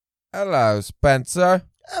Hello, Spencer.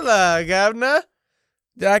 Hello, Governor.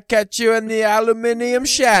 Did I catch you in the aluminium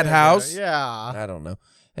shat house? Yeah. I don't know.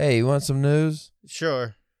 Hey, you want some news?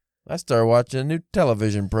 Sure. I started watching a new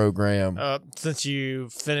television program. Since you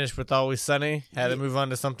finished with Always Sunny, had to move on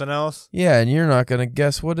to something else? Yeah, and you're not going to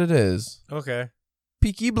guess what it is. Okay.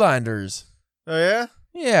 Peaky Blinders. Oh, yeah?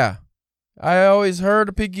 Yeah. I always heard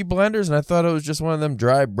of Peaky Blinders, and I thought it was just one of them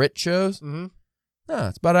dry Brit shows. Mm-hmm. No,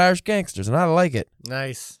 it's about Irish gangsters, and I like it.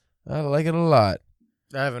 Nice. I like it a lot.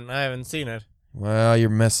 I haven't seen it. Well,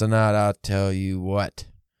 you're missing out, I'll tell you what.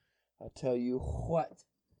 What?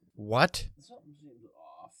 Something seems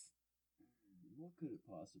off. What could it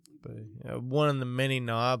possibly be? One of the many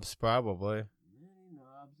knobs, probably. Many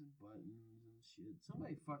knobs and buttons and shit.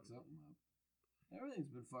 Somebody fucked something up.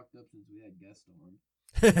 Everything's been fucked up since we had guests on.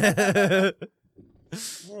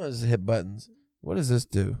 What is hit buttons? What does this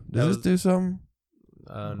do? Does this do something?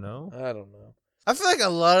 I don't know. I don't know. I feel like a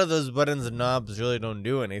lot of those buttons and knobs really don't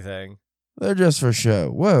do anything. They're just for show.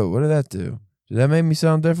 Whoa, what did that do? Did that make me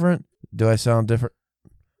sound different? Do I sound different?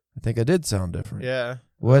 I think I did sound different. Yeah.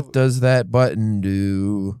 What does that button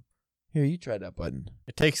do? Here, you try that button.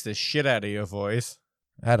 It takes the shit out of your voice.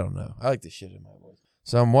 I don't know. I like the shit in my voice.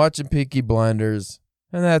 So I'm watching Peaky Blinders,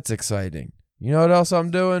 and that's exciting. You know what else I'm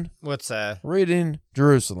doing? What's that? Reading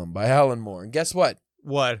Jerusalem by Alan Moore. And guess what?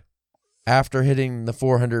 What? After hitting the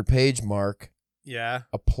 400-page mark, Yeah.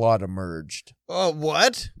 a plot emerged. Oh,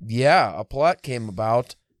 what? Yeah, a plot came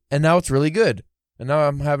about, and now it's really good. And now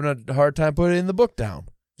I'm having a hard time putting the book down.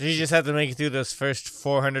 Did you just have to make it through those first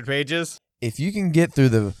 400 pages? If you can get through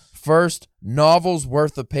the first novel's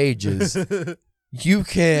worth of pages, you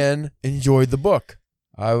can enjoy the book.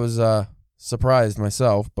 I was surprised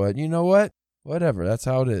myself, but you know what? Whatever, that's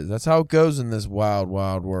how it is. That's how it goes in this wild,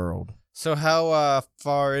 wild world. So how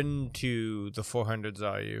far into the 400s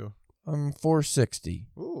are you? I'm 460.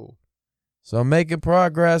 Ooh. So I'm making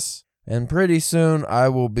progress, and pretty soon I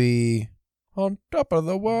will be on top of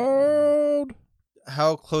the world.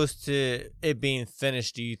 How close to it being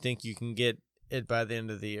finished do you think you can get it by the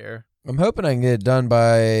end of the year? I'm hoping I can get it done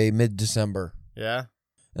by mid-December. Yeah?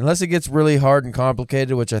 Unless it gets really hard and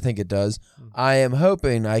complicated, which I think it does, I am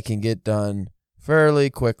hoping I can get done fairly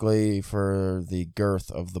quickly for the girth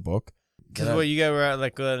of the book. Because what, you got around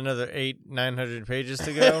like another 900 pages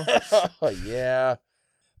to go? Yeah.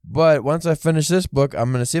 But once I finish this book,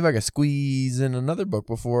 I'm going to see if I can squeeze in another book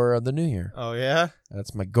before the new year. Oh, yeah?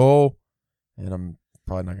 That's my goal, and I'm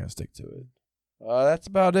probably not going to stick to it. That's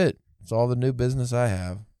about it. It's all the new business I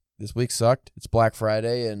have. This week sucked. It's Black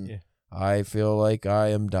Friday, and Yeah. I feel like I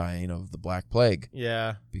am dying of the Black Plague.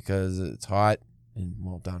 Yeah. Because it's hot, and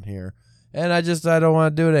well, down here. And I don't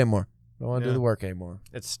want to do it anymore. I don't want to do the work anymore.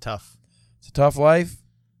 It's tough. It's a tough life.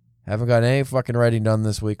 Haven't got any fucking writing done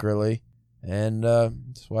this week, really. And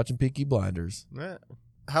just watching Peaky Blinders. Yeah.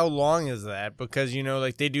 How long is that? Because,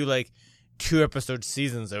 like they do like 2-episode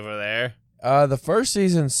seasons over there. The first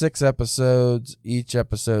season, 6 episodes. Each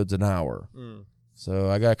episode's an hour. So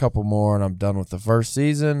I got a couple more, and I'm done with the first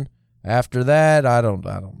season. After that, I don't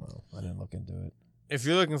know. I didn't look into it. If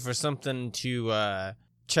you're looking for something to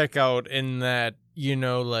check out in that,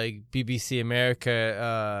 like BBC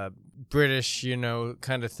America, British,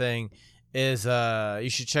 kind of thing, is you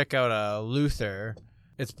should check out Luther.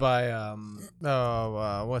 It's by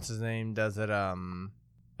what's his name? Does it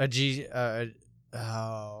Aziz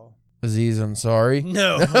Ansari?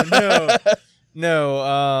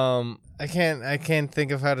 No. I can't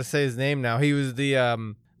think of how to say his name now. He was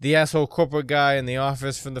the asshole corporate guy in the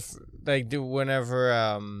office from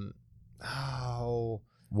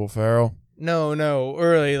Will Ferrell? No,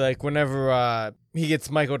 early, like whenever he gets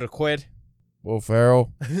Michael to quit. Will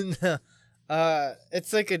Ferrell?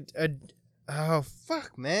 It's like oh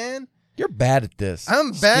fuck, man. You're bad at this.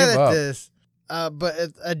 I'm bad at this.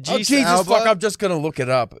 But Jesus Alba. fuck! I'm just gonna look it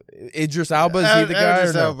up. Idris Alba, is he the guy?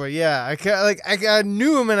 Idris or no? Elba, yeah. I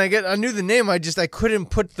knew him and I knew the name. I couldn't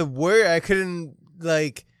put the word. I couldn't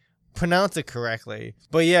pronounce it correctly.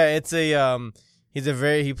 But yeah, it's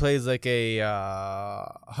he plays like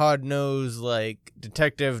a hard-nosed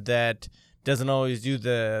detective that doesn't always do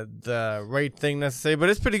the right thing necessarily, but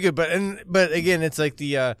it's pretty good. But again, it's like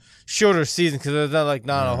the shorter season because there's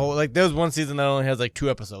not a whole there was one season that only has 2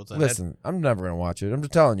 episodes. Listen, I'm never gonna watch it. I'm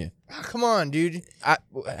just telling you. Oh, come on, dude.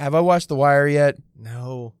 Have I watched The Wire yet?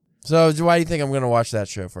 No. So why do you think I'm gonna watch that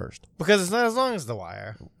show first? Because it's not as long as The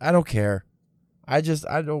Wire. I don't care. I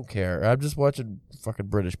don't care. I'm just watching fucking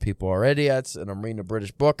British people already. And I'm reading a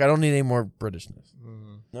British book. I don't need any more Britishness.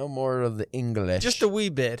 No more of the English. Just a wee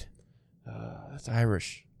bit. That's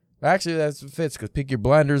Irish. Actually, that fits because Peaky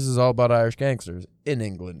Blinders is all about Irish gangsters in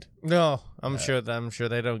England. No, I'm sure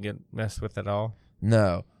they don't get messed with at all.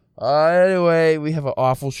 No. Anyway, we have an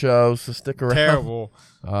awful show, so stick around. Terrible.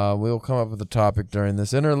 We'll come up with a topic during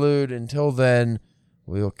this interlude. Until then,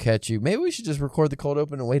 we'll catch you. Maybe we should just record the cold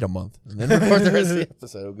open and wait a month, and then record the rest of the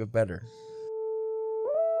episode. It'll get better.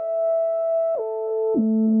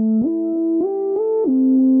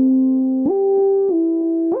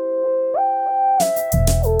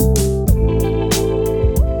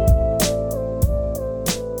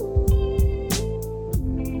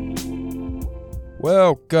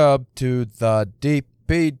 Welcome to the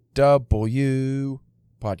DPW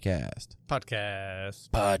podcast.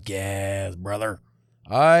 Podcast, brother.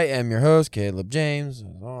 I am your host, Caleb James.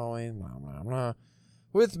 As always,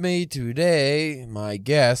 with me today, my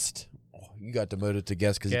guest. Oh, you got demoted to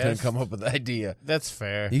guest because you couldn't come up with an idea. That's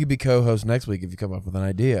fair. You could be co-host next week if you come up with an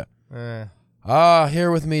idea. Eh.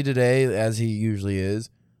 Here with me today, as he usually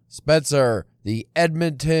is, Spencer, the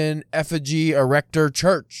Edmonton Effigy Erector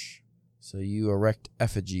Church. So you erect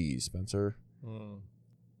effigies, Spencer.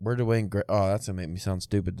 Where did Wayne that's going to make me sound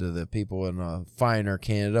stupid to the people in finer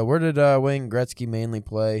Canada. Where did Wayne Gretzky mainly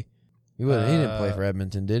play? He didn't play for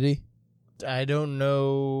Edmonton, did he? I don't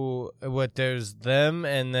know what there's them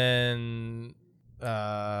and then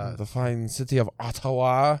the fine city of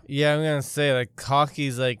Ottawa. Yeah, I'm going to say like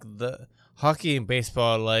hockey's like the hockey and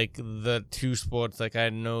baseball are like the two sports like I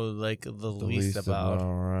know like the least about.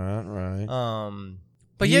 Right.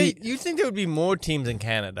 But you'd think there would be more teams in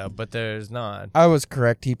Canada, but there's not. I was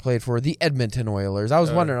correct. He played for the Edmonton Oilers. I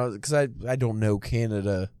was wondering, because I don't know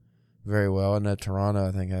Canada very well. I know Toronto,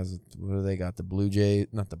 I think, has, what do they got? The Blue Jays?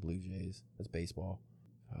 Not the Blue Jays. That's baseball.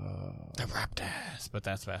 The Raptors, but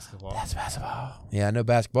that's basketball. That's basketball. Yeah, I know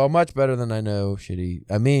basketball much better than I know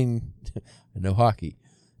I know hockey.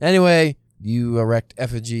 Anyway, you erect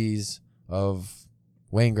effigies of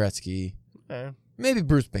Wayne Gretzky. Okay. Maybe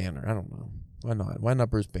Bruce Banner. I don't know. Why not? Why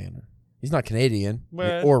not Bruce Banner? He's not Canadian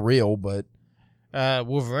Well, or real, but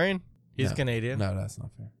Wolverine. He's No. Canadian. no, that's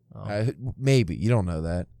not fair. Oh. Maybe you don't know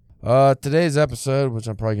that. Today's episode, which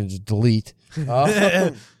I'm probably gonna just delete.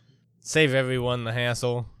 Save everyone the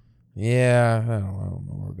hassle. Yeah, I don't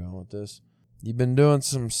know where we're going with this. You've been doing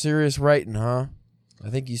some serious writing, huh?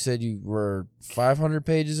 I think you said you were 500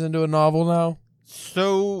 pages into a novel now.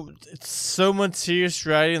 So it's so much serious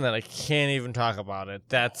writing that I can't even talk about it.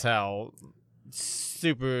 That's how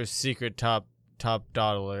super secret top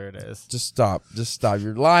dollar it is. Just stop.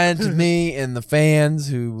 You're lying to me and the fans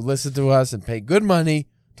who listen to us and pay good money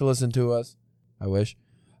to listen to us. I wish.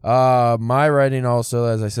 My writing also,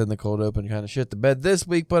 as I said in the cold open, kind of shit the bed this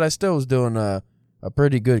week, but I still was doing a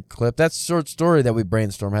pretty good clip. That short story that we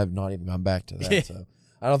brainstormed, I have not even gone back to that. So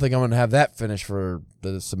I don't think I'm going to have that finished for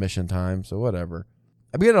the submission time, so whatever.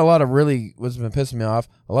 I've been getting what's been pissing me off,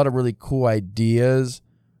 a lot of really cool ideas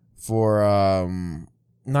for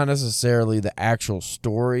not necessarily the actual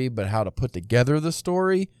story, but how to put together the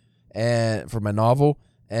story and for my novel.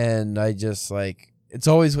 And I just, it's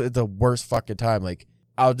always at the worst fucking time.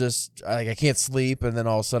 I'll just, I can't sleep, and then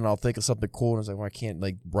all of a sudden I'll think of something cool, and it's like, well, I can't,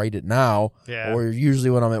 write it now. Yeah. Or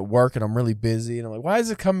usually when I'm at work and I'm really busy, and I'm like, why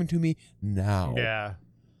is it coming to me now? Yeah.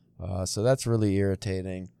 So that's really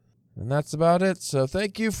irritating. And that's about it. So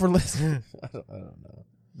thank you for listening. I don't know.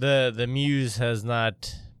 The muse has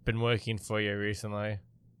not been working for you recently.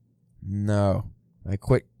 No. I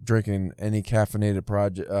quit drinking any caffeinated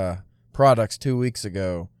products 2 weeks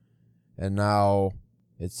ago. And now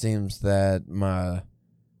it seems that my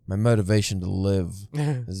motivation to live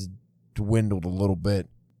has dwindled a little bit.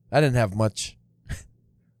 I didn't have much.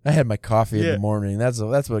 I had my coffee in the morning. That's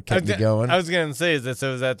what kept me going. I was gonna say, is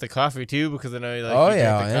that the coffee too? Because I know you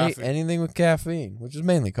drink anything with caffeine, which is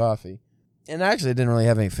mainly coffee. And actually, I didn't really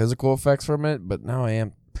have any physical effects from it, but now I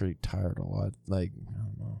am pretty tired a lot. I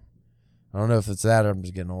don't know. I don't know if it's that or I'm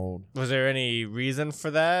just getting old. Was there any reason for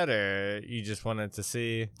that, or you just wanted to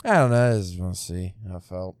see? I don't know. I just want to see how I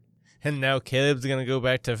felt. And now Caleb's gonna go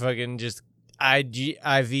back to fucking just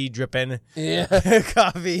IV dripping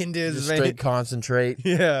coffee into his vein. Straight concentrate.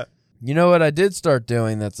 Yeah. You know what I did start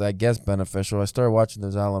doing that's, I guess, beneficial? I started watching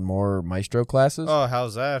those Alan Moore Maestro classes. Oh,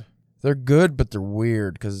 how's that? They're good, but they're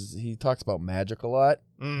weird because he talks about magic a lot,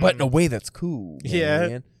 but in a way that's cool. Yeah.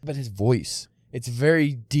 Man. But his voice, it's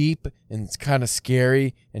very deep and it's kind of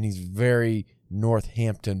scary, and he's very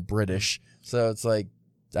Northampton British. So it's I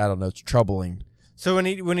don't know, it's troubling. So when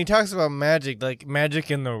he talks about magic, like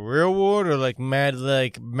magic in the real world, or like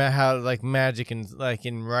magic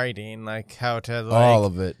in writing, like how to all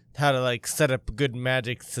of it, how to set up good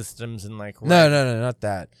magic systems and no, not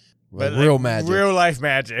that. But real magic, real life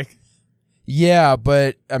magic. Yeah,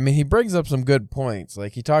 but I mean, he brings up some good points.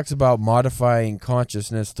 Like he talks about modifying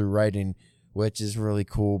consciousness through writing, which is really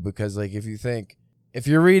cool because, like, if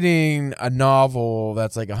you're reading a novel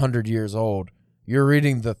that's like 100 years old, you're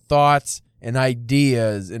reading the thoughts and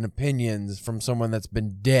ideas and opinions from someone that's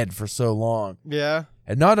been dead for so long. Yeah.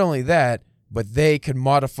 And not only that, but they can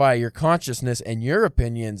modify your consciousness and your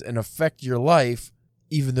opinions and affect your life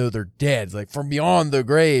even though they're dead, like from beyond the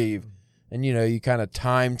grave. And, you know, you kind of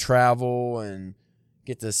time travel and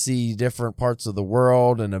get to see different parts of the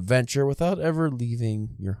world and adventure without ever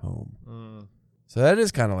leaving your home. So that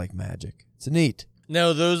is kind of like magic. It's neat.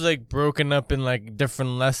 No, those like broken up in like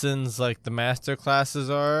different lessons like the master classes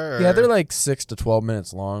are? Or? Yeah, they're like 6 to 12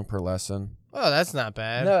 minutes long per lesson. Oh, that's not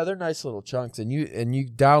bad. No, they're nice little chunks. And you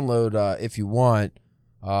download, if you want,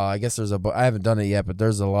 I guess there's I haven't done it yet, but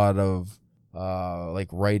there's a lot of like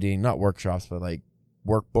writing, not workshops, but like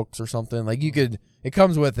workbooks or something. Like you could, it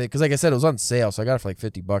comes with it, because like I said, it was on sale, so I got it for like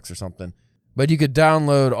 $50 or something. But you could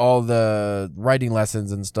download all the writing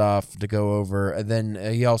lessons and stuff to go over, and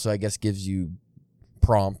then he also, I guess, gives you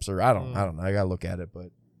prompts, or I don't know. I gotta look at it, but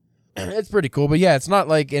it's pretty cool. But yeah, it's not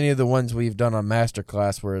like any of the ones we've done on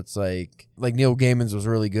Masterclass where it's like Neil Gaiman's was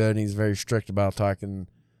really good, and he's very strict about talking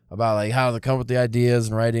about like how to come up with the ideas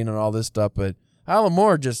and writing and all this stuff. But Alan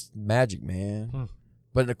Moore, just magic, man.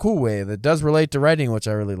 But in a cool way that does relate to writing, which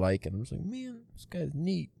I really like. And I'm just like, man, this guy's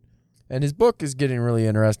neat. And his book is getting really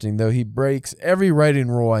interesting, though. He breaks every writing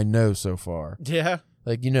rule I know so far. Yeah.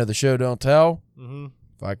 Like, you know, the show Don't Tell? Mm-hmm.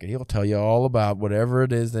 Fuck it, he'll tell you all about whatever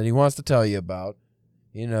it is that he wants to tell you about.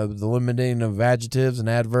 You know, the limiting of adjectives and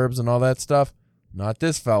adverbs and all that stuff. Not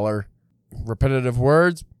this feller. Repetitive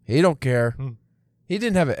words, he don't care. He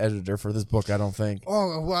didn't have an editor for this book, I don't think.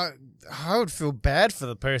 Oh, well, I would feel bad for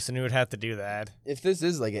the person who would have to do that. If this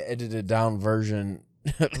is like an edited down version,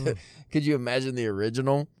 could you imagine the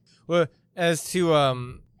original? Well, as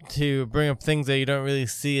to bring up things that you don't really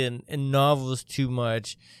see in novels too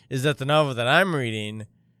much, is that the novel that I'm reading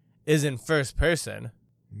is in first person.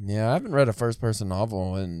 Yeah, I haven't read a first-person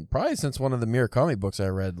novel and probably since one of the Murakami books I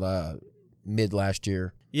read mid last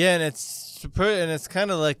year. Yeah, and it's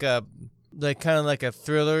kind of like a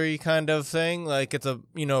thrillery kind of thing. Like it's a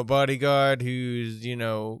bodyguard who's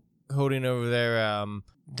holding over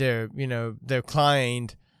their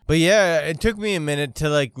client. But yeah, it took me a minute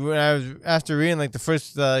to when I was after reading the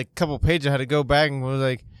first couple pages, I had to go back and was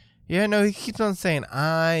like, yeah, no, he keeps on saying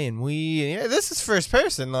I and we, and yeah, this is first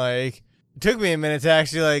person. It took me a minute to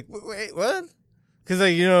actually wait, what? Because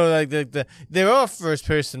they're all first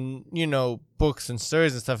person, books and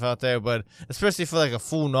stories and stuff out there, but especially for a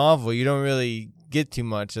full novel, you don't really get too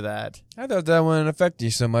much of that. I thought that wouldn't affect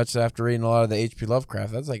you so much after reading a lot of the H.P.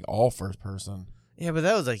 Lovecraft. That's all first person. Yeah, but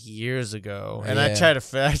that was years ago, and yeah. I try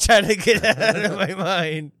to get that out of my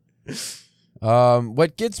mind.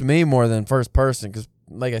 What gets me more than first person, because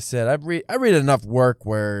like I said, I read enough work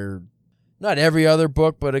where not every other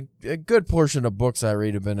book, but a good portion of books I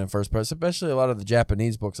read have been in first person, especially a lot of the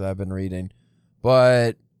Japanese books I've been reading.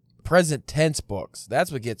 But present tense books,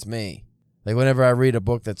 that's what gets me. Whenever I read a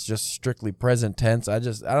book that's just strictly present tense, I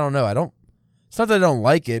don't know. It's not that I don't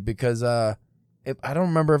like it, because I don't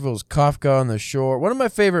remember if it was Kafka on the Shore. One of my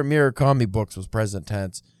favorite Murakami books was present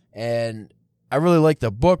tense, and I really liked the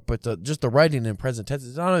book, but just the writing in present tense,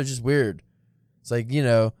 I don't know, it's just weird. It's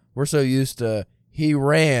we're so used to he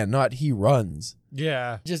ran, not he runs.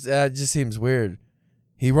 Yeah. It just seems weird.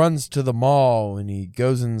 He runs to the mall and he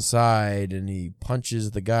goes inside and he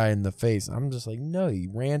punches the guy in the face. I'm just no, he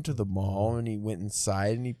ran to the mall and he went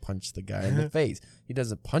inside and he punched the guy in the face. He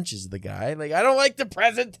doesn't punches the guy. I don't like the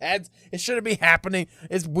present tense. It shouldn't be happening.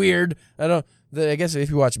 It's weird. I guess if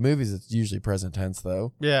you watch movies, it's usually present tense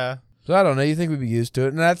though. Yeah. So I don't know. You think we'd be used to it.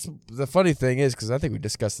 And that's the funny thing is, because I think we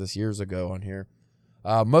discussed this years ago on here.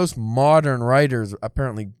 Most modern writers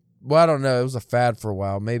apparently, I don't know. It was a fad for a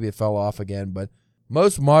while. Maybe it fell off again, but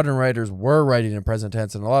most modern writers were writing in present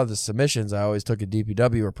tense, and a lot of the submissions I always took at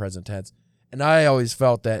DPW were present tense. And I always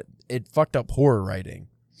felt that it fucked up horror writing.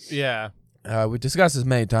 Yeah. We discussed this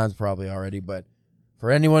many times probably already, but for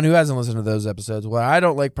anyone who hasn't listened to those episodes, why I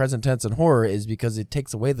don't like present tense in horror is because it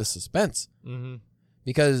takes away the suspense. Mm-hmm.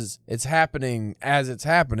 Because it's happening as it's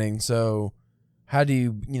happening, so how do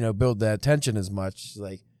you, build that tension as much?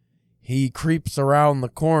 He creeps around the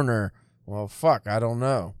corner. Well, fuck, I don't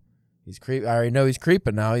know. I already know he's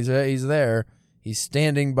creeping now. He's there. He's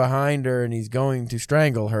standing behind her and he's going to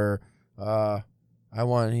strangle her.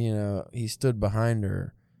 He stood behind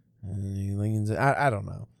her and he leans. I don't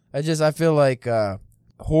know. I feel like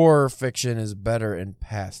horror fiction is better in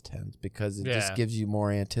past tense because it just gives you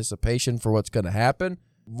more anticipation for what's going to happen.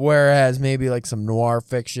 Whereas maybe like some noir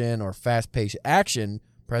fiction or fast-paced action,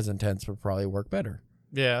 present tense would probably work better.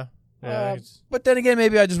 Yeah. Yeah. But then again,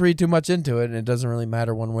 maybe I just read too much into it, and it doesn't really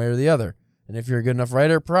matter one way or the other. And if you're a good enough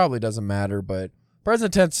writer, it probably doesn't matter. But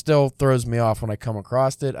present tense still throws me off when I come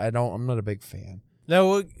across it. I'm not a big fan.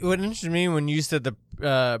 Now, what interested me when you said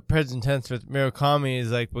the present tense with Murakami is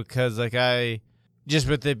like because like I just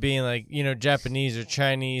with it being like Japanese or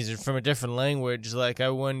Chinese or from a different language, like I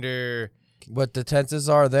wonder what the tenses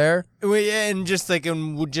are there. Well, yeah, and just like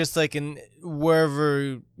in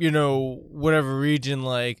wherever whatever region,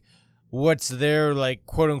 like what's their like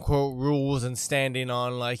quote unquote rules and standing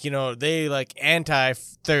on like they like anti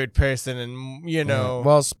third person and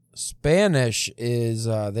Well, Spanish is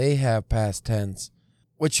they have past tense,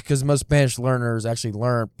 which because most Spanish learners actually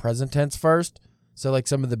learn present tense first. So like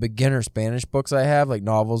some of the beginner Spanish books I have, like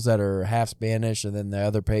novels that are half Spanish and then the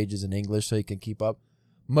other pages in English so you can keep up.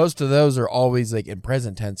 Most of those are always like in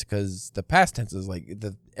present tense because the past tense is like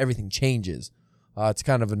everything changes. It's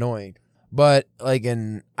kind of annoying. But like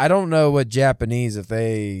I don't know what Japanese if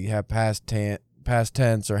they have past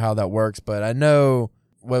tense or how that works. But I know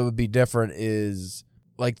what would be different is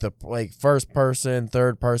like the first person,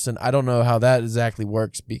 third person. I don't know how that exactly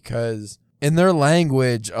works because in their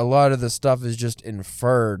language, a lot of the stuff is just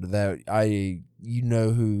inferred that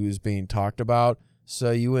who's being talked about.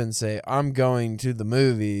 So you wouldn't say, I'm going to the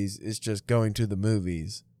movies. It's just going to the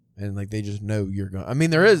movies. And, like, they just know you're going. I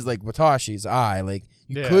mean, there is, like, Watashi's I. Like,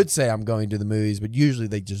 you could say I'm going to the movies, but usually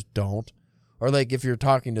they just don't. Or, like, if you're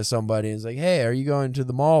talking to somebody and it's like, hey, are you going to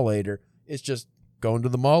the mall later? It's just going to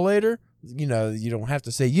the mall later. You don't have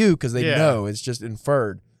to say you because they know. It's just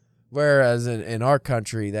inferred. Whereas in our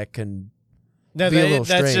country, that can be a little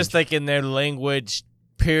strange. That's just, like, in their language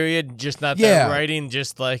period, just not their writing,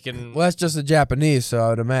 just like in... Well, that's just the Japanese, so I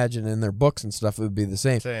would imagine in their books and stuff it would be the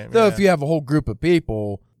same. Though if you have a whole group of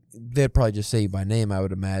people, they'd probably just say you by name, I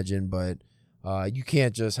would imagine, but you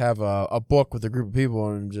can't just have a book with a group of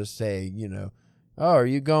people and just say, oh, are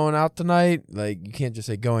you going out tonight? Like, you can't just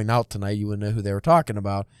say going out tonight. You wouldn't know who they were talking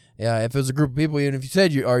about. Yeah, if it was a group of people, even if you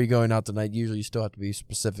said, are you going out tonight, usually you still have to be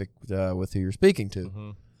specific with who you're speaking to.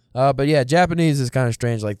 Mm-hmm. But yeah, Japanese is kind of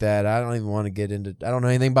strange like that. I don't even want to get into... I don't know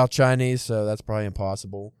anything about Chinese, so that's probably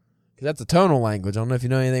impossible. Because that's a tonal language. I don't know if you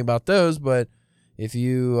know anything about those, but if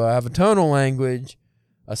you have a tonal language,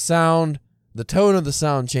 a sound, the tone of the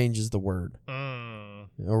sound changes the word.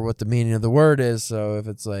 Or what the meaning of the word is. So if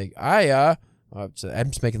it's like, aya... I'm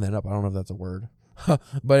just making that up. I don't know if that's a word.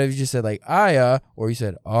 But if you just said like aya, or you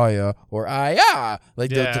said aya, or aya,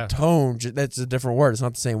 like the tone, that's a different word. It's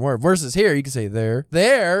not the same word. Versus here, you can say there,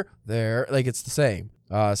 like it's the same.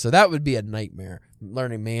 So that would be a nightmare.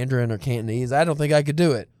 Learning Mandarin or Cantonese, I don't think I could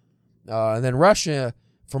do it. And then Russia,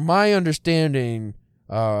 from my understanding,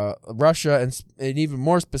 Russia and even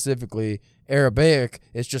more specifically Arabic,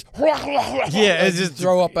 it's just it's just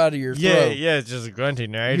throw up out of your throat. Yeah, it's just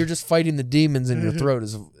grunting, right? You're just fighting the demons in your throat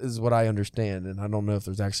is what I understand, and I don't know if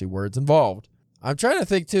there's actually words involved. I'm trying to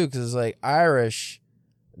think too, because like Irish,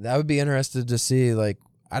 that would be interested to see. Like,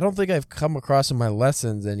 I don't think I've come across in my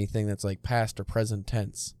lessons anything that's like past or present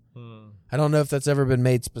tense. I don't know if that's ever been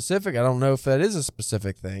made specific. I don't know if that is a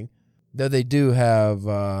specific thing. Though they do have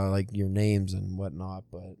like your names and whatnot,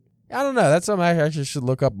 but I don't know. That's something I actually should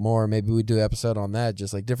look up more. Maybe we do an episode on that,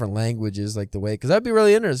 just like different languages, like the way, because that'd be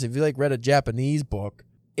really interesting. If you like read a Japanese book,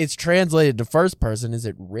 it's translated to first person. Is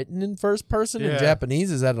it written in first person in Japanese?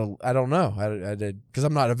 Is that I don't know. I did because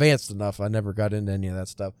I'm not advanced enough. I never got into any of that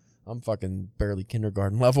stuff. I'm fucking barely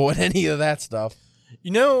kindergarten level in any of that stuff.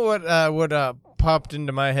 You know what popped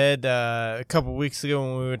into my head a couple weeks ago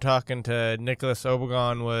when we were talking to Nicholas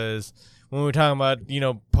Obregon was when we were talking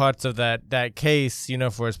about, parts of that case,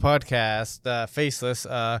 for his podcast, Faceless,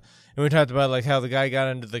 and we talked about, like, how the guy got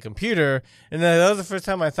into the computer, and then that was the first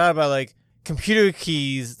time I thought about, like, computer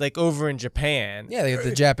keys, like, over in Japan. Yeah, they have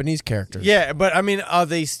the Japanese characters. Yeah, but, I mean, are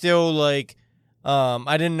they still, like,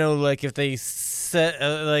 I didn't know, like, if they set,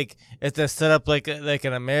 if they're set up like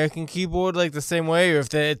an American keyboard, like, the same way, or if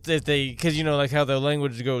they, because, like, how their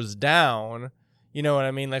language goes down, you know what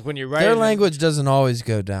I mean? Like, when you're writing... Their language doesn't always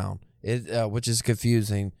go down. Which is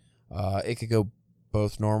confusing. It could go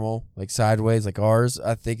both normal, like sideways, like ours.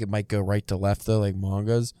 I think it might go right to left though, like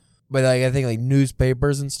mangas. But like I think like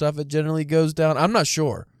newspapers and stuff, it generally goes down. I'm not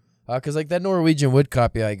sure, because like that Norwegian wood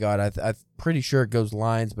copy I got, I'm pretty sure it goes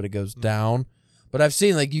lines, but it goes down. But I've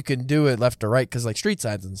seen like you can do it left to right, because like street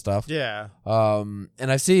signs and stuff. Yeah. And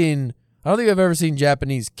I've seen. I don't think I've ever seen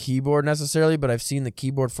Japanese keyboard necessarily, but I've seen the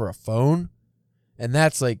keyboard for a phone. And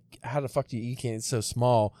that's like, how the fuck do you can't? It's so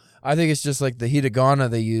small. I think it's just like the hiragana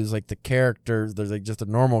they use, like the characters. There's like just the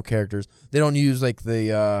normal characters. They don't use like the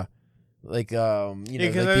you know, like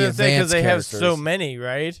the advanced because they have characters. so many,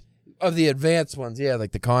 right? Of the advanced ones, yeah,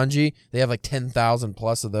 like the kanji, they have like 10,000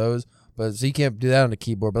 plus of those. But so you can't do that on the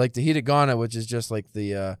keyboard. But like the hiragana, which is just like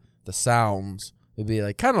the sounds, it'd be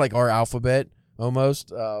like kind of like our alphabet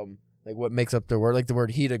almost. Like what makes up the word, like the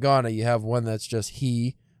word hiragana, you have one that's just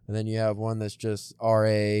he, and then you have one that's just ra,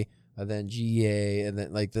 and then ga, and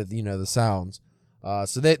then like the sounds.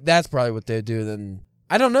 So that's probably what they do. Then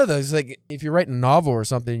I don't know though. It's like if you're writing a novel or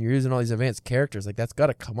something, you're using all these advanced characters. Like that's got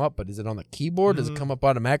to come up, but is it on the keyboard? Does it come up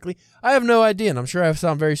automatically? I have no idea, and I'm sure I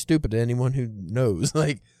sound very stupid to anyone who knows.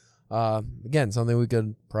 Like again, something we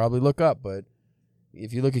could probably look up. But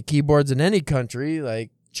if you look at keyboards in any country, like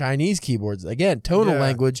Chinese keyboards, again, tonal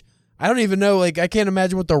language. I don't even know. Like I can't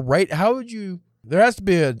imagine what the right. How would you? There has to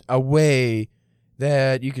be a way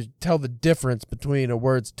that you could tell the difference between a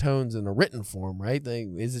word's tones in a written form, right? Like,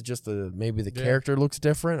 is it just maybe the character looks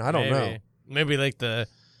different? I don't know. Maybe like the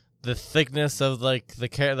thickness of like the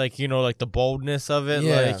like like the boldness of it.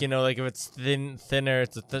 Yeah. Like like if it's thinner,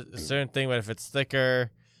 it's a certain thing. But if it's thicker,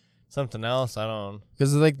 something else. I don't.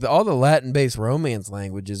 Because like all the Latin-based Romance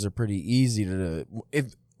languages are pretty easy to.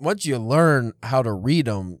 Once you learn how to read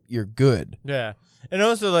them, you're good. Yeah. And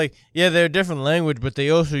also, like, they're a different language, but they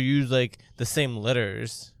also use, like, the same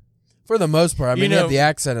letters. For the most part. I mean, they have the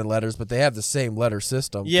accented letters, but they have the same letter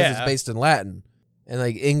system. Because it's based in Latin. And,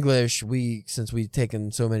 like, English, since we've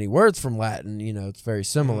taken so many words from Latin, it's very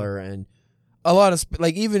similar. Mm-hmm. And a lot of,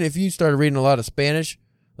 like, even if you started reading a lot of Spanish,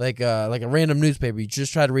 like a random newspaper, you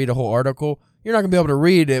just try to read a whole article, you're not going to be able to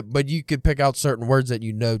read it, but you could pick out certain words that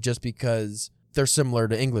just because they're similar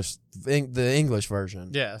to English, the English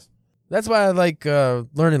version. Yeah. That's why I like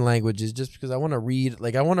learning languages, just because I want to read.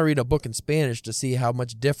 Like I want to read a book in Spanish to see how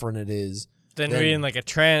much different it is than reading like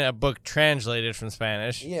a book translated from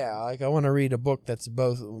Spanish. Yeah, like I want to read a book that's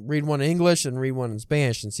read one in English and read one in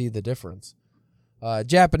Spanish and see the difference.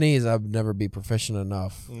 Japanese, I'd never be proficient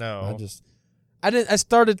enough. No, I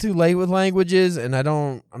started too late with languages, and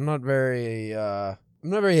I'm not very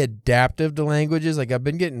adaptive to languages. Like I've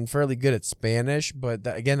been getting fairly good at Spanish, but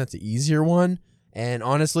that's an easier one. And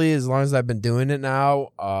honestly, as long as I've been doing it now,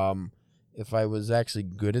 if I was actually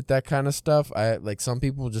good at that kind of stuff, some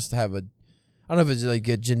people just have I don't know if it's like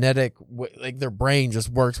a genetic, like their brain just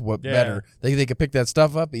works better. They could pick that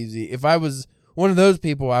stuff up easy. If I was one of those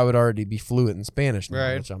people, I would already be fluent in Spanish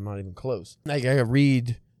now, which I'm not even close. Like I could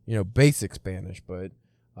read, basic Spanish, but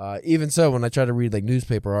even so, when I try to read like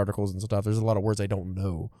newspaper articles and stuff, there's a lot of words I don't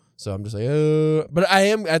know. So I'm just like, but I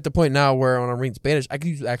am at the point now where when I'm reading Spanish, I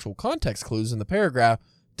can use actual context clues in the paragraph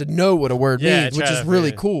to know what a word means, which is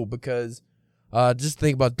really cool because just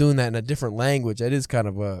think about doing that in a different language. That is kind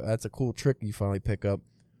of that's a cool trick you finally pick up.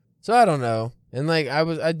 So I don't know. And like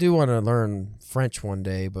I do want to learn French one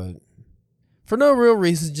day, but for no real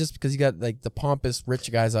reason, just because you got like the pompous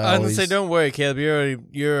rich guys. I was gonna say, don't worry, Caleb.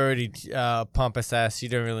 You're already pompous ass. You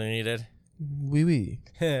don't really need it. Oui.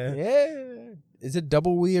 Yeah. Is it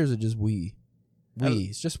double we or is it just we? We.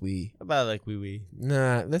 It's just we. About like we.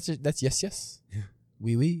 Nah, that's yes.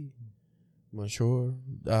 Oui. Bonjour.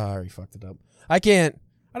 I already fucked it up. I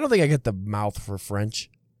don't think I get the mouth for French.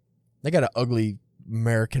 I got an ugly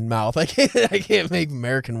American mouth. I can't make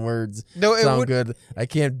American words sound good. I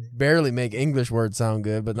can't barely make English words sound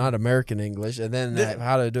good, but not American English. And then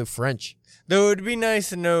how to do French. Though it would be nice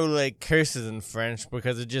to know like curses in French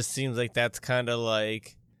because it just seems like that's kind of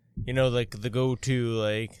like, like the go-to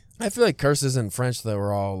like. I feel like curses in French though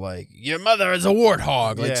are all like your mother is a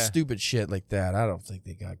warthog, like stupid shit like that. I don't think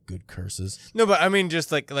they got good curses. No, but I mean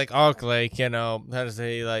just like how to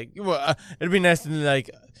say like it'd be nice to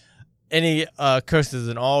like any curses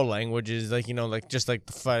in all languages, like like just like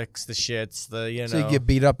the fucks, the shits, the So you get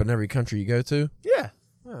beat up in every country you go to? Yeah.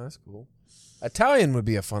 Oh, that's cool. Italian would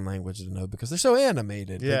be a fun language to know because they're so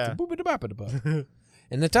animated. Yeah.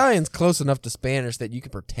 And Italian's close enough to Spanish that you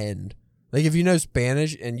could pretend. Like if you know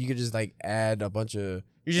Spanish and you could just like add a bunch of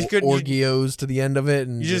orgios to the end of it,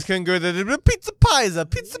 and you just couldn't go there. Pizza pizza.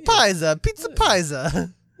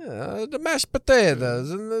 The mashed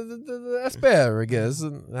potatoes and the asparagus.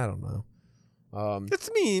 And I don't know. It's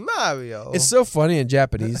me, Mario. It's so funny in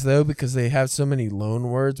Japanese though because they have so many loan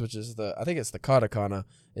words, which is I think it's the katakana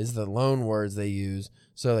is the loan words they use.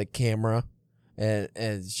 So like camera, and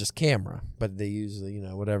it's just camera, but they use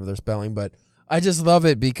whatever they're spelling. But I just love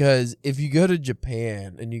it because if you go to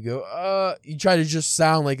Japan and you go you try to just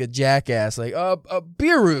sound like a jackass, like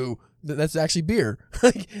biru, that's actually beer.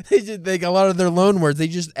 Like they just, like a lot of their loan words, they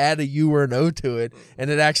just add a U or an O to it, and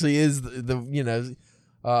it actually is the you know.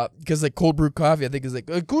 Because like cold brew coffee, I think is like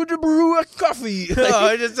cold brew a coffee.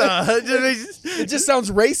 Like, it just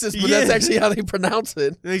sounds racist, but that's actually how they pronounce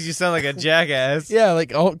it. It makes you sound like a jackass. Yeah, like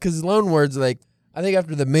because loan words, like I think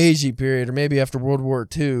after the Meiji period or maybe after World War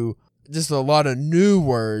II, just a lot of new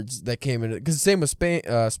words that came in. Because same with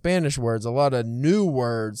Spanish words, a lot of new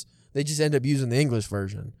words they just end up using the English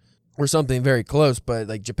version or something very close. But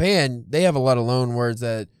like Japan, they have a lot of loan words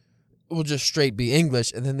that will just straight be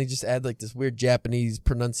English, and then they just add like this weird Japanese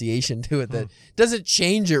pronunciation to it that doesn't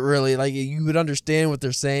change it really. Like you would understand what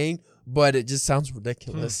they're saying, but it just sounds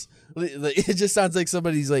ridiculous. It just sounds like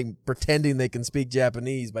somebody's like pretending they can speak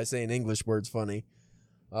Japanese by saying English words funny.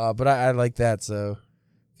 But I like that. So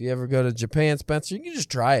if you ever go to Japan, Spencer, you can just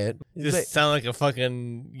try it. Just sound like a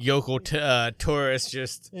fucking yokel tourist.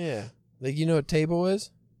 Just like you know what table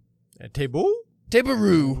is? A table?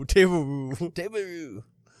 Tabaroo. Tabaroo. Tabaroo.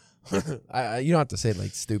 You don't have to say it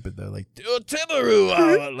like stupid though, like Tabaroo.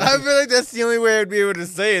 I feel like that's the only way I'd be able to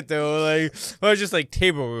say it though. Like, if I was just like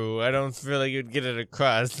Tabaroo, I don't feel like you'd get it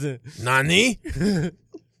across. Nani?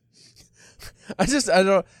 I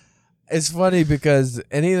don't. It's funny because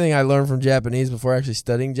anything I learned from Japanese before actually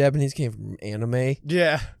studying Japanese came from anime.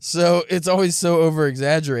 Yeah. So it's always so over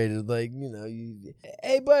exaggerated. Like, you know,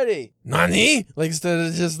 hey buddy, Nani? Like instead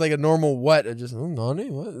of just like a normal what, or just Nani?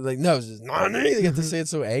 What? Like no, it's just Nani. They have to say it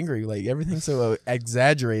so angry. Like everything's so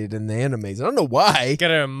exaggerated in the animes. I don't know why.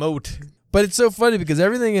 Gotta emote. But it's so funny because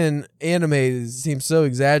everything in anime seems so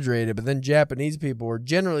exaggerated, but then Japanese people are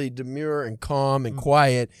generally demure and calm and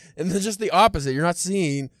quiet, and then just the opposite. You're not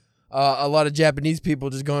seeing a lot of Japanese people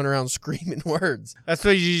just going around screaming words. That's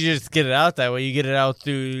why you just get it out that way. You get it out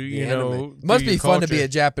through, you know. Must be fun to be a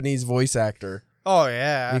Japanese voice actor. Oh,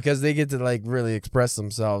 yeah. Because they get to, like, really express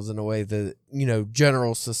themselves in a way that, you know,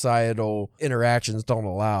 general societal interactions don't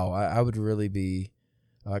allow. I would really be...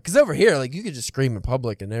 Because over here, like, you could just scream in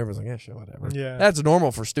public and everyone's like, yeah, sure, whatever. Yeah. That's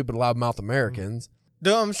normal for stupid loudmouth Americans.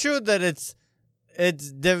 No, I'm sure that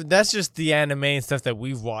that's just the anime and stuff that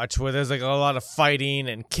we've watched where there's like a lot of fighting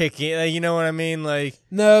and kicking, like, you know what I mean? Like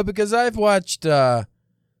no, because I've watched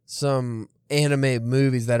some anime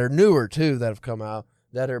movies that are newer too that have come out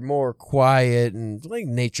that are more quiet and like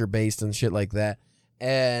nature based and shit like that,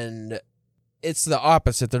 and it's the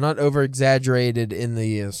opposite. They're not over exaggerated in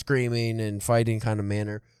the screaming and fighting kind of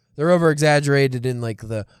manner. They're over exaggerated in like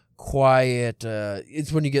the quiet.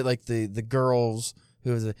 It's when you get like the girls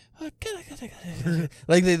who is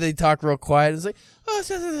like they talk real quiet. It's like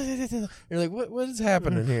you're like what is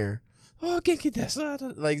happening here? Oh, Genki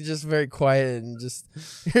desu. Like just very quiet and just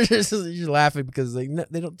you're laughing because like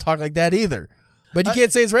they don't talk like that either. But you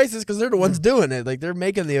can't say it's racist because they're the ones doing it. Like they're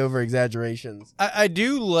making the over exaggerations. I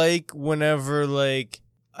do like whenever like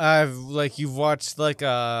I've like you've watched like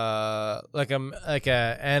a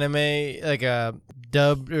anime like a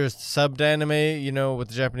dubbed or subbed anime, you know, with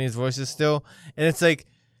the Japanese voices still, and it's like,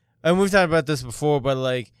 and we've talked about this before, but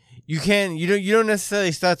like you don't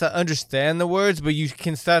necessarily start to understand the words, but you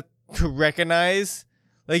can start to recognize.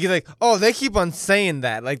 Like you're like, oh, they keep on saying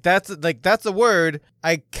that. Like that's a word.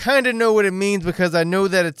 I kind of know what it means because I know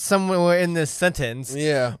that it's somewhere in this sentence.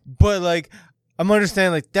 Yeah. But like I'm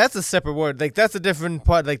understanding like that's a separate word. Like that's a different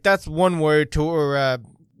part. Like that's one word to or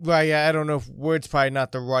well, yeah, I don't know if word's probably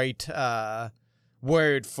not the right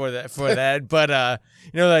word for that. But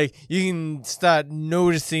you know, like you can start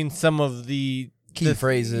noticing some of the key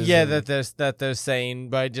phrases. Yeah, that they're saying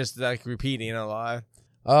by just like repeating a lot.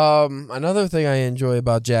 Another thing I enjoy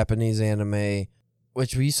about Japanese anime,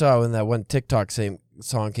 which we saw when that one TikTok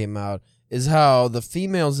song came out, is how the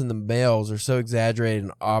females and the males are so exaggerated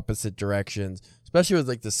in opposite directions, especially with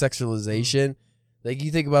like the sexualization. Like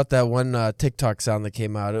you think about that one TikTok sound that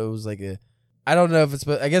came out. It was like I don't know if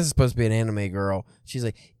I guess it's supposed to be an anime girl. She's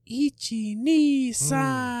like, Ichi, ni,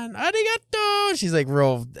 san, arigato. She's like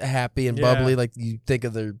real happy and bubbly, like you think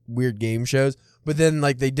of the weird game shows. But then,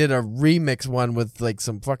 like, they did a remix one with, like,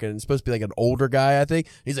 some fucking, it's supposed to be, like, an older guy, I think.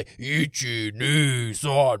 He's like, Ichi, ni,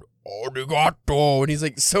 san, arigato. And he's,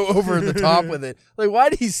 like, so over the top with it. Like, why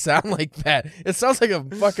do he sound like that? It sounds like a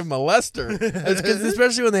fucking molester. It's 'cause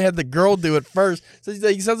especially when they had the girl do it first. So he's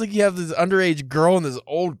like, he sounds like you have this underage girl and this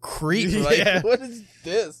old creep. Like, what is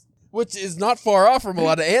this? Which is not far off from a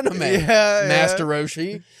lot of anime. Master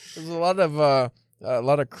Roshi. There's a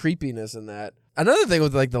lot of creepiness in that. Another thing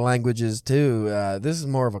with like the languages too, this is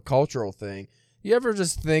more of a cultural thing. You ever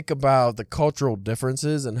just think about the cultural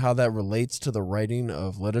differences and how that relates to the writing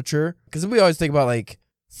of literature? Because we always think about like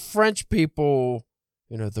French people,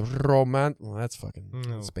 you know, the well, that's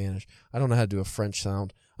fucking Spanish. I don't know how to do a French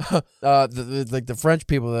sound. Like the French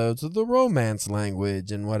people, though, it's the Romance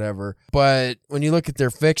language and whatever. But when you look at their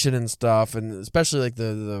fiction and stuff, and especially like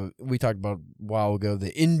the we talked about a while ago,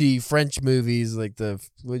 the indie French movies, like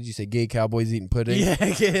what did you say, gay cowboys eating pudding?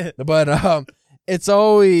 Yeah. But it's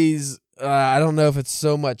always I don't know if it's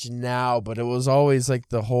so much now, but it was always like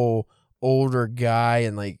the whole older guy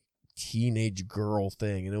and like teenage girl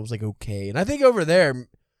thing, and it was like okay. And I think over there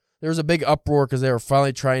was a big uproar because they were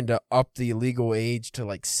finally trying to up the legal age to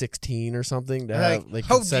like 16 or something to have like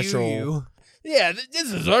how consensual. dare you? Yeah,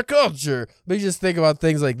 this is our culture. But you just think about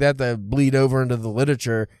things like that bleed over into the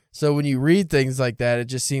literature. So when you read things like that, it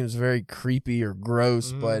just seems very creepy or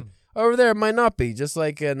gross. But over there, it might not be. Just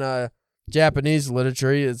like in Japanese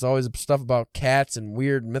literature, it's always stuff about cats and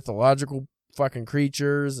weird mythological fucking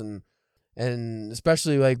creatures, and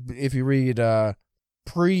especially like if you read not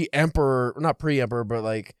pre-emperor, but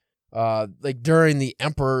like during the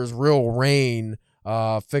emperor's real reign,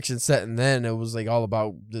 fiction set, and then it was like all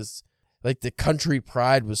about this, like the country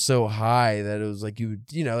pride was so high that it was like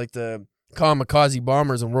like the kamikaze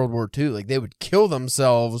bombers in World War II, like they would kill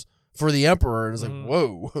themselves for the emperor, and it's like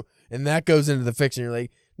whoa, and that goes into the fiction. You're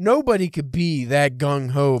like, nobody could be that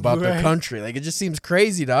gung-ho about their country. Like it just seems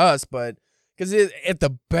crazy to us, but because at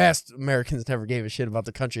the best, Americans never gave a shit about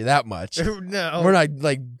the country that much. No, we're not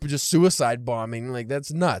like just suicide bombing. Like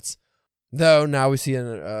that's nuts. Though now we see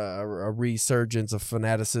a resurgence of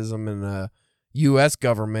fanaticism in the U.S.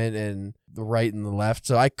 government and the right and the left.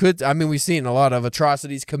 So we've seen a lot of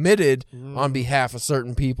atrocities committed on behalf of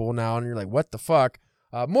certain people now, and you're like, what the fuck?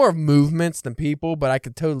 More of movements than people, but I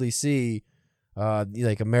could totally see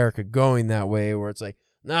like America going that way, where it's like,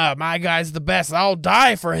 nah, my guy's the best, I'll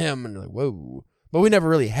die for him, and you're like, whoa. But we never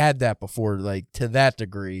really had that before, like to that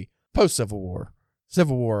degree. Post Civil War.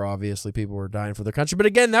 Civil War, obviously, people were dying for their country. But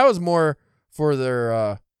again, that was more for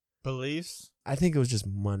their beliefs. I think it was just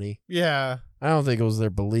money. Yeah. I don't think it was their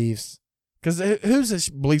beliefs. Because whose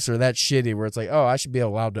beliefs are that shitty where it's like, oh, I should be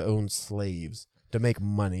allowed to own slaves to make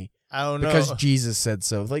money? I don't know. Because Jesus said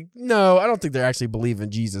so. Like, no, I don't think they actually believe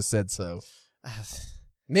in Jesus said so.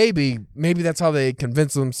 Maybe that's how they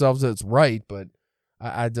convince themselves that it's right, but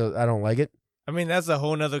I don't like it. I mean, that's a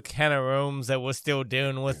whole nother can of worms that we're still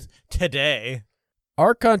dealing with today.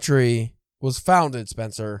 Our country was founded,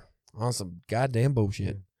 Spencer, on some goddamn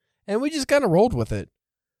bullshit. And we just kind of rolled with it.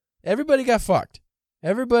 Everybody got fucked.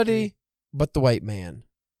 Everybody but the white man.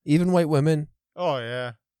 Even white women. Oh,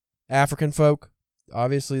 yeah. African folk.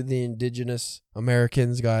 Obviously, the indigenous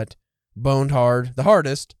Americans got boned hard. The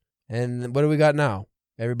hardest. And what do we got now?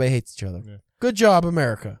 Everybody hates each other. Yeah. Good job,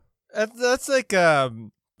 America. That's like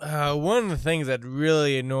one of the things that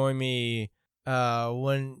really annoy me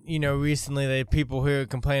when, recently people here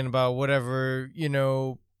complain about whatever,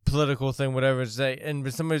 political thing, whatever it's like,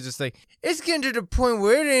 and somebody's just like, it's getting to the point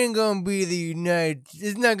where it ain't gonna be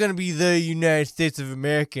it's not gonna be the United States of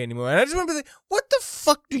America anymore. And I just want to be like, what the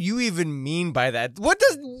fuck do you even mean by that? What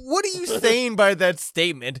are you saying by that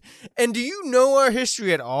statement? And do you know our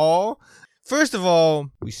history at all? First of all,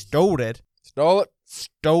 we stole it. Stole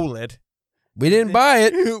it. We didn't buy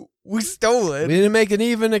it. We stole it. We didn't make an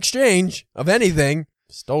even exchange of anything.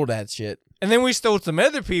 Stole that shit. And then we stole some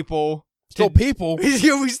other people. People?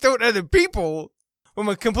 We stole other people from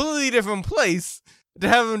a completely different place to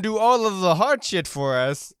have them do all of the hard shit for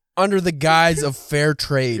us. Under the guise of fair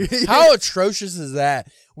trade. How atrocious is that?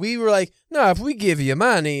 We were like, no, if we give you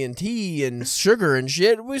money and tea and sugar and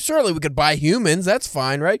shit, we could buy humans. That's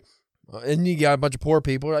fine, right? And you got a bunch of poor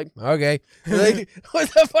people like, okay. Like, what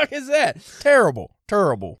the fuck is that? Terrible.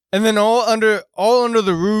 And then all under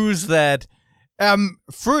the ruse that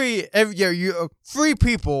free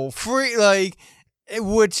people,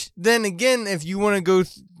 which then again, if you want to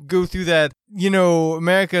go through that,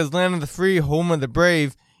 America's land of the free, home of the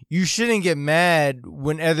brave, you shouldn't get mad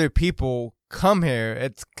when other people come here.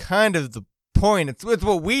 It's kind of the point. It's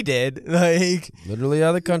what we did. Like, literally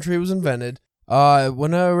how the country was invented.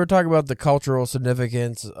 When we're talking about the cultural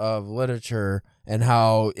significance of literature and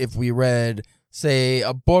how if we read, say,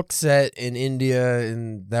 a book set in India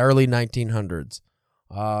in the early 1900s,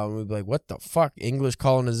 we'd be like, what the fuck? English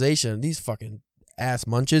colonization, these fucking ass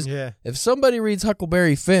munches. Yeah. If somebody reads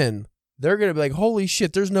Huckleberry Finn, they're going to be like, holy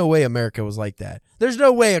shit, there's no way America was like that. There's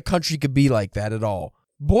no way a country could be like that at all.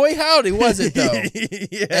 Boy, howdy, was it, though.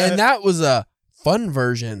 Yeah. And that was a fun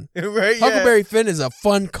version. Right, Huckleberry Finn is a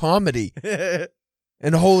fun comedy.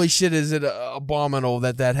 And holy shit, is it abominable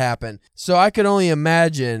that happened. So I could only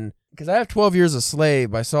imagine, because I have 12 Years a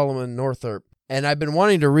Slave by Solomon Northup, and I've been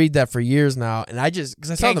wanting to read that for years now, and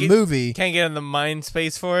because I saw the movie. Can't get in the mind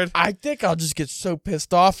space for it? I think I'll just get so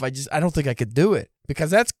pissed off, I don't think I could do it. because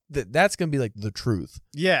that's gonna be like the truth.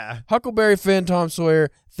 Yeah. Huckleberry Finn, Tom Sawyer.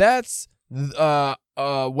 That's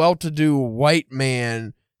well-to-do white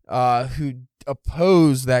man who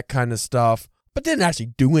opposed that kind of stuff, but didn't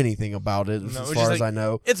actually do anything about it, as far as I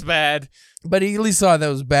know. It's bad. But he at least saw that it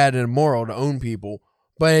was bad and immoral to own people.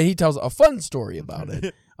 But he tells a fun story about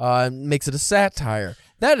it. Makes it a satire.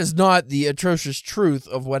 That is not the atrocious truth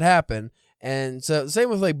of what happened. And so, same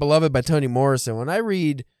with like Beloved by Toni Morrison. When I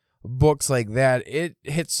read books like that, it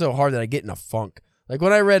hits so hard that I get in a funk. Like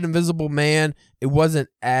when I read Invisible Man, it wasn't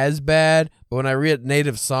as bad. But when I read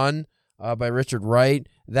Native Son by Richard Wright,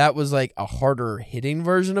 that was like a harder hitting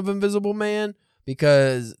version of Invisible Man,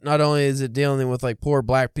 because not only is it dealing with like poor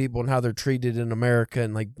black people and how they're treated in America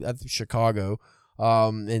and like Chicago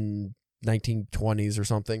in 1920s or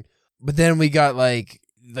something, but then we got like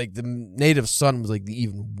the Native Son was like the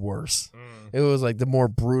even worse. It was like the more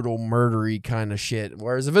brutal, murdery kind of shit,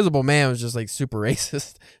 whereas Invisible Man was just like super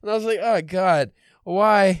racist. And I was like, oh God,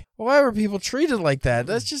 why were people treated like that?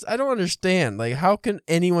 That's just, I don't understand. Like, how can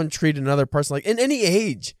anyone treat another person like in any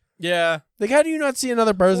age? Yeah. Like, how do you not see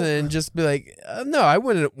another person and just be like, no, I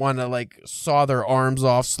wouldn't want to like saw their arms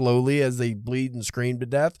off slowly as they bleed and scream to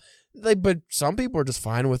death. Like, but some people are just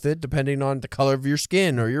fine with it, depending on the color of your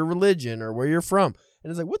skin or your religion or where you're from.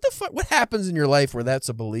 And it's like, what the fuck? What happens in your life where that's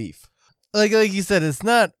a belief? Like you said, it's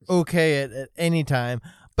not okay at any time,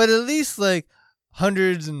 but at least like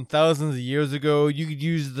hundreds and thousands of years ago, you could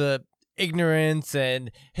use the ignorance and,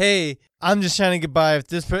 hey, I'm just trying to get by with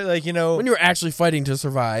this, like, you know. When you're actually fighting to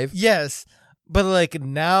survive. Yes. But like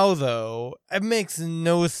now, though, it makes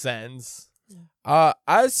no sense.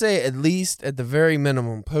 I'd say at least at the very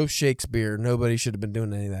minimum, post Shakespeare, nobody should have been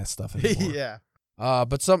doing any of that stuff anymore. Yeah.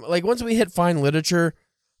 But some, like, once we hit fine literature,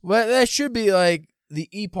 well, that should be like the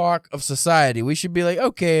epoch of society. We should be like,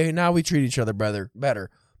 okay, now we treat each other better.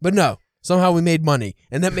 But no, somehow we made money,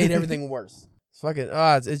 and that made everything worse. It's fucking,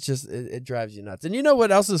 it's just, it drives you nuts. And you know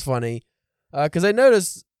what else is funny? Because I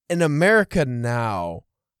noticed in America now,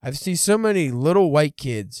 I've seen so many little white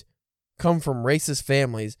kids come from racist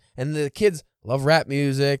families, and the kids love rap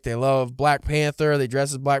music, they love Black Panther, they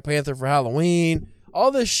dress as Black Panther for Halloween,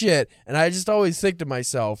 all this shit. And I just always think to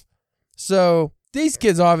myself, so these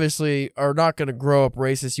kids obviously are not going to grow up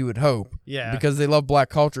racist, you would hope. Yeah. Because they love black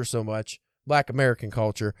culture so much, Black American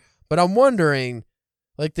culture. But I'm wondering,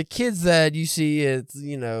 like, the kids that you see at,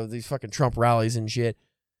 you know, these fucking Trump rallies and shit,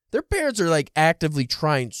 their parents are like actively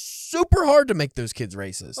trying super hard to make those kids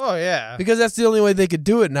racist. Oh, yeah. Because that's the only way they could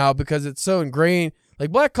do it now, because it's so ingrained.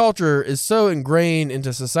 Like, black culture is so ingrained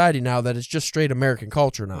into society now that it's just straight American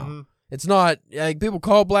culture now. Mm-hmm. It's not, like, people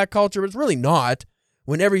call it black culture, but it's really not.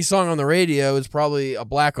 When every song on the radio is probably a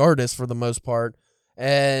black artist for the most part,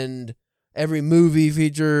 and every movie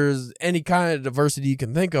features any kind of diversity you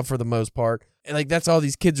can think of for the most part. And, like, that's all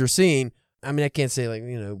these kids are seeing. I mean, I can't say, like,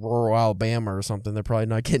 you know, rural Alabama or something. They're probably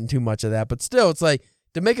not getting too much of that. But still, it's like,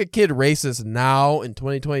 to make a kid racist now in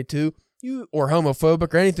 2022, or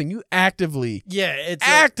homophobic or anything, you actively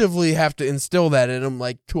have to instill that in them,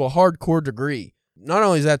 like, to a hardcore degree. Not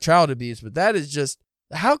only is that child abuse, but that is just,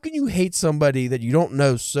 how can you hate somebody that you don't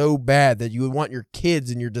know so bad that you would want your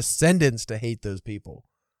kids and your descendants to hate those people?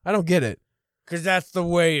 I don't get it. Because that's the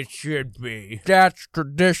way it should be. That's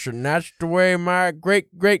tradition. That's the way my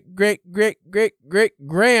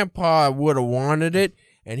great-great-great-great-great-grandpa would have wanted it.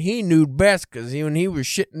 And he knew best, because when he was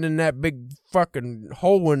shitting in that big fucking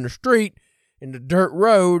hole in the street, in the dirt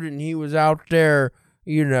road, and he was out there,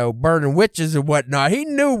 you know, burning witches and whatnot, he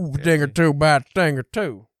knew a thing or two about a thing or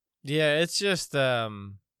two. Yeah, it's just,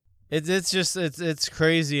 it's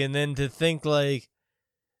crazy. And then to think, like,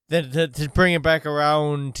 that to bring it back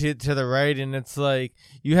around to the right, and it's like,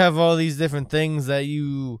 you have all these different things that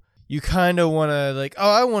you kind of want to, like,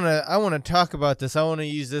 oh, I want to talk about this, I want to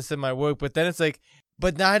use this in my work, but then it's like,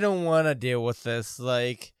 but I don't want to deal with this,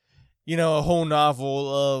 like, you know, a whole novel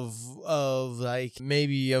of like,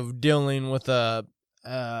 maybe of dealing with a,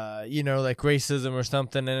 you know, like racism or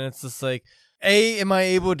something, and it's just like, A, am I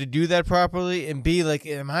able to do that properly? And B, like,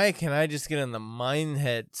 can I just get in the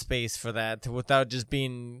mindhead space for that without just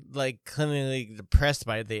being, like, clinically depressed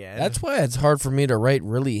by the end? That's why it's hard for me to write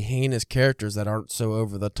really heinous characters that aren't so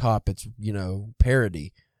over the top. It's, you know,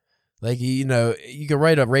 parody. Like, you know, you can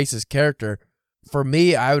write a racist character. For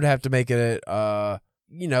me, I would have to make it,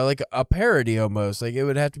 you know, like a parody almost. Like, it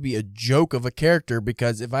would have to be a joke of a character,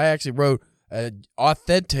 because if I actually wrote an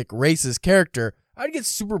authentic racist character, I'd get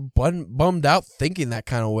super bummed out thinking that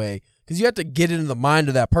kind of way, because you have to get into the mind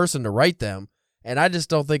of that person to write them, and I just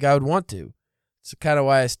don't think I would want to. It's kind of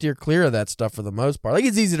why I steer clear of that stuff for the most part. Like,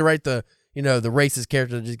 it's easy to write the, you know, the racist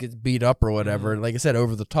character that just gets beat up or whatever, like I said,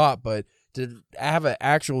 over the top, but to have an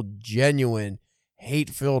actual genuine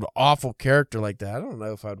hate-filled awful character like that. I don't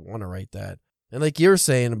know if I'd want to write that. And like you were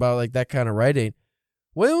saying about like that kind of writing,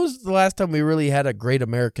 when was the last time we really had a great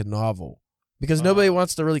American novel? Because nobody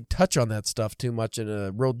wants to really touch on that stuff too much in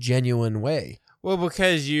a real genuine way. Well,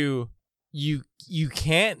 because you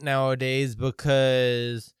can't nowadays,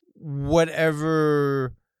 because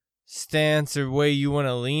whatever stance or way you want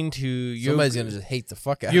to lean to, Somebody's going to just hate the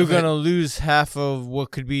fuck out of it. You're going to lose half of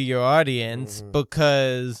what could be your audience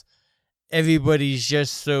because everybody's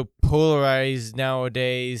just so polarized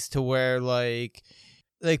nowadays to where like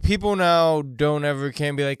people now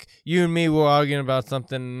can't be like, you and me were arguing about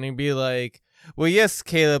something and they'd be like, well, yes,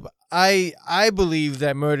 Caleb, I believe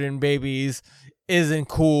that murdering babies isn't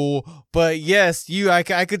cool, but yes,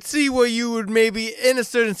 I could see where you would maybe in a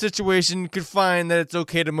certain situation could find that it's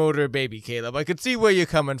okay to murder a baby, Caleb. I could see where you're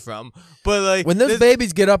coming from, but like when those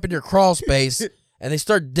babies get up in your crawl space and they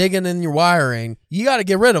start digging in your wiring, you got to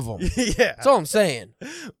get rid of them. Yeah, that's all I'm saying.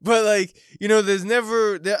 But like, you know,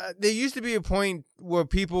 there used to be a point where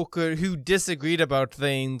people who disagreed about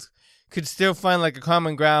things could still find like a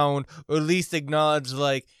common ground, or at least acknowledge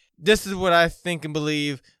like, this is what I think and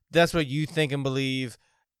believe. That's what you think and believe,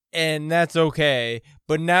 and that's okay.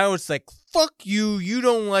 But now it's like, fuck you, you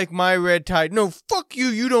don't like my red tie. No, fuck you,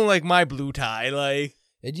 you don't like my blue tie. Like,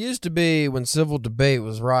 it used to be when civil debate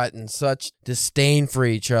was wrought in such disdain for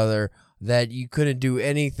each other that you couldn't do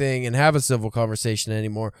anything and have a civil conversation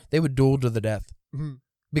anymore. They would duel to the death. Mm-hmm.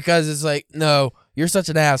 Because it's like, no, you're such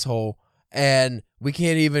an asshole, and we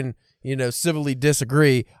can't even, civilly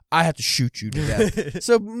disagree. I have to shoot you to death.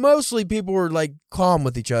 So mostly people were like calm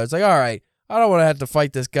with each other. It's like, all right, I don't want to have to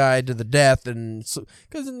fight this guy to the death. And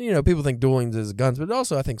because, people think dueling is guns, but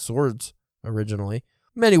also I think swords originally.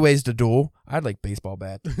 Many ways to duel. I'd like baseball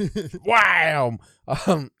bat. Wow.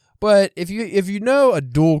 But if you know a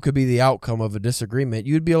duel could be the outcome of a disagreement,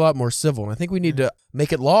 you'd be a lot more civil. And I think we need to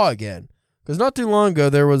make it law again. Because not too long ago,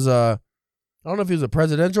 there was I don't know if he was a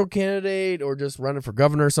presidential candidate or just running for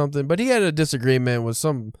governor or something, but he had a disagreement with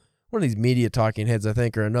one of these media talking heads, I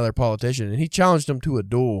think, or another politician, and he challenged him to a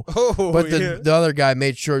duel. Oh, but the other guy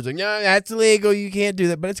made sure, he's like, no, that's illegal, you can't do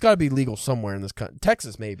that. But it's got to be legal somewhere in this country.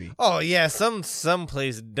 Texas, maybe. Oh, yeah, some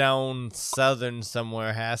place down southern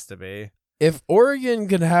somewhere has to be. If Oregon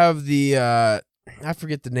could have the, I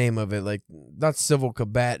forget the name of it, like, not civil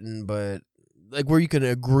combatant, but like where you can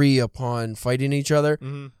agree upon fighting each other.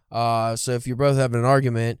 Mm-hmm. So if you're both having an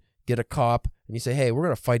argument, get a cop and you say, hey, we're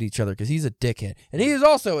going to fight each other because he's a dickhead. And he is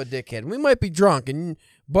also a dickhead. We might be drunk,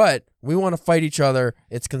 but we want to fight each other.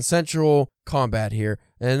 It's consensual combat here.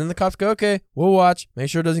 And then the cops go, okay, we'll watch. Make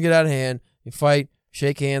sure it doesn't get out of hand. You fight,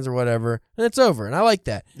 shake hands or whatever, and it's over. And I like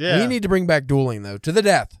that. Yeah. We need to bring back dueling, though, to the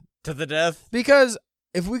death. To the death? Because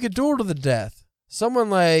if we could duel to the death, someone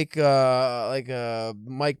like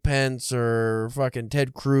Mike Pence or fucking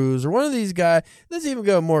Ted Cruz or one of these guys, let's even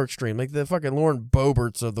go more extreme, like the fucking Lauren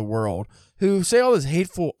Boeberts of the world, who say all this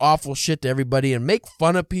hateful, awful shit to everybody and make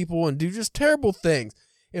fun of people and do just terrible things.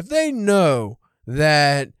 If they know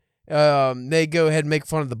that they go ahead and make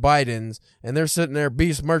fun of the Bidens and they're sitting there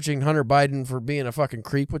besmirching Hunter Biden for being a fucking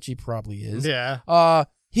creep, which he probably is. Yeah.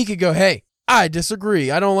 He could go, hey, I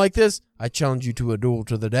disagree. I don't like this. I challenge you to a duel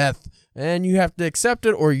to the death. And you have to accept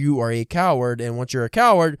it or you are a coward. And once you're a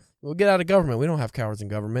coward, we'll get out of government. We don't have cowards in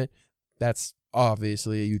government. That's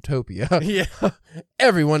obviously a utopia. Yeah.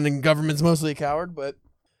 Everyone in government's mostly a coward, but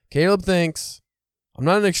Caleb thinks, I'm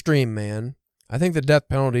not an extreme man. I think the death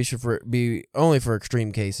penalty should be only for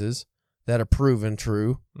extreme cases that are proven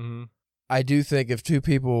true. Mm-hmm. I do think if two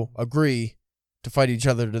people agree to fight each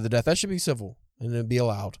other to the death, that should be civil and it'd be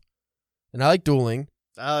allowed. And I like dueling.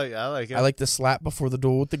 I like it. I like the slap before the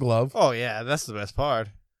duel with the glove. Oh, yeah, that's the best part.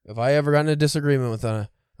 If I ever got in a disagreement with an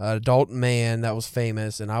adult man that was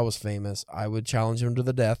famous and I was famous, I would challenge him to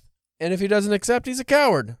the death. And if he doesn't accept, he's a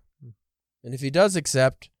coward. And if he does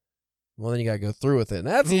accept, well, then you got to go through with it. And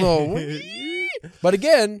that's a little... But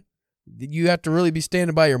again, you have to really be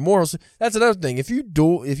standing by your morals. That's another thing. If you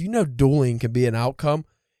know dueling can be an outcome,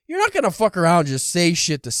 you're not going to fuck around and just say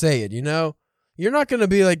shit to say it, You're not going to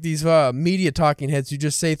be like these media talking heads who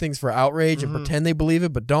just say things for outrage and pretend they believe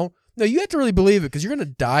it, but don't. No, you have to really believe it because you're going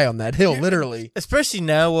to die on that hill, literally. Especially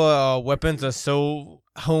now weapons are so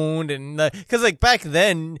honed and because like back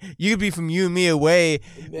then you could be from you and me away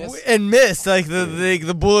and miss like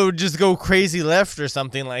the bullet would just go crazy left or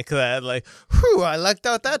something like that. Like, whew, I lucked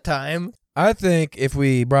out that time. I think if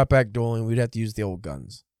we brought back dueling, we'd have to use the old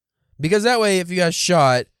guns because that way, if you got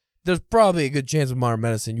shot, there's probably a good chance with modern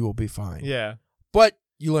medicine you will be fine. Yeah, but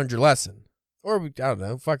you learned your lesson. Or, I don't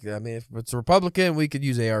know, fuck it. I mean, if it's a Republican, we could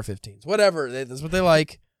use AR-15s. Whatever, that's what they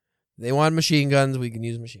like. They want machine guns. We can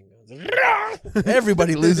use machine guns.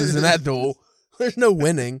 Everybody loses in that duel. There's no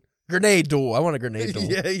winning. Grenade duel. I want a grenade duel.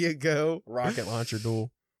 Yeah, you go. Rocket launcher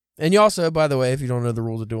duel. And you also, by the way, if you don't know the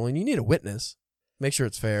rules of dueling, you need a witness. Make sure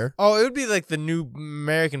it's fair. Oh, it would be like the new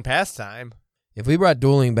American pastime. If we brought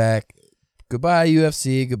dueling back, goodbye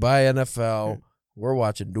UFC, goodbye NFL. We're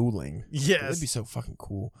watching dueling. Yes. That'd be so fucking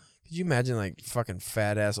cool. Could you imagine like fucking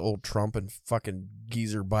fat ass old Trump and fucking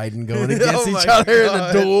geezer Biden going against Oh each my other God.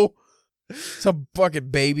 in the duel? Some fucking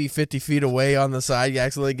baby 50 feet away on the side, you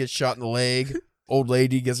accidentally get shot in the leg. Old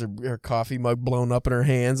lady gets her coffee mug blown up in her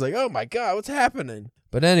hands. Like, oh my God, what's happening?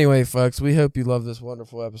 But anyway, folks, we hope you love this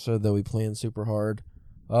wonderful episode that we planned super hard.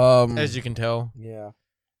 As you can tell. Yeah.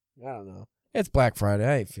 I don't know. It's Black Friday.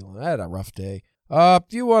 I ain't feeling it. I had a rough day. If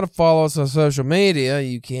you want to follow us on social media,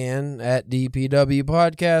 you can at DPW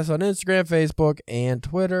Podcast on Instagram, Facebook, and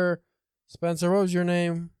Twitter. Spencer, what was your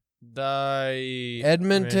name?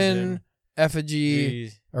 Edmonton Effigy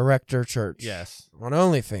Jeez. Erector Church. Yes. On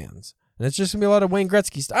OnlyFans. And it's just going to be a lot of Wayne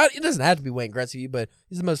Gretzky stuff. It doesn't have to be Wayne Gretzky, but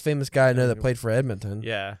he's the most famous guy I know that played for Edmonton.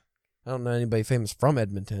 Yeah. I don't know anybody famous from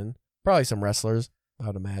Edmonton. Probably some wrestlers, I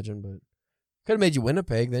would imagine, but could have made you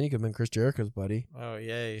Winnipeg. Then you could have been Chris Jericho's buddy. Oh,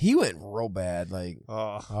 yay. He went real bad, like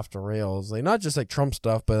Oh. off the rails. Like not just like Trump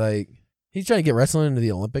stuff, but like he's trying to get wrestling into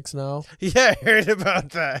the Olympics now. Yeah, I heard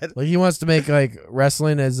about that. Like he wants to make like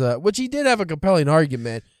wrestling as which he did have a compelling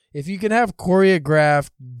argument. If you can have choreographed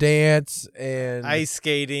dance and Ice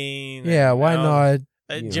skating. yeah, why not?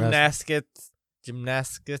 Gymnastics.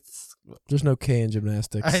 Gymnastics. There's no K in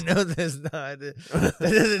gymnastics. I know there's not.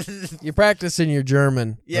 You're practicing your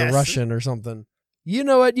German Yes. or Russian or something. You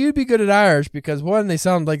know what? You'd be good at Irish because one, they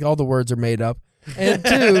sound like all the words are made up, and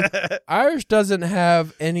two, Irish doesn't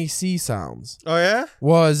have any C sounds. Oh, yeah?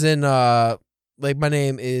 Was in like my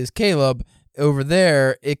name is Caleb. Over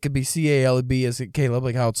there, it could be C-A-L-E-B as Caleb,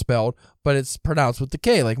 like how it's spelled, but it's pronounced with the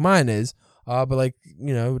K, like mine is. But like,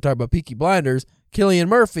 you know, we talk about Peaky Blinders, Cillian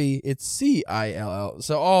Murphy, it's C-I-L-L.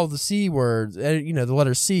 So all the C words, you know, the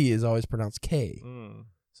letter C is always pronounced K. Mm.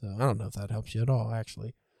 So I don't know if that helps you at all,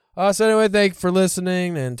 actually. So anyway, thank you for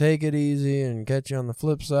listening, and take it easy, and catch you on the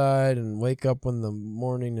flip side, and wake up when the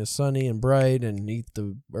morning is sunny and bright, and eat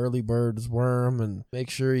the early bird's worm, and make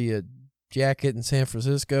sure you jacket in San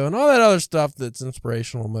Francisco, and all that other stuff that's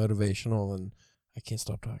inspirational, motivational, and I can't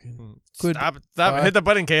stop talking. Stop it. Bye. Hit the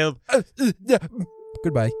button, Caleb.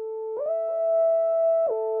 Goodbye.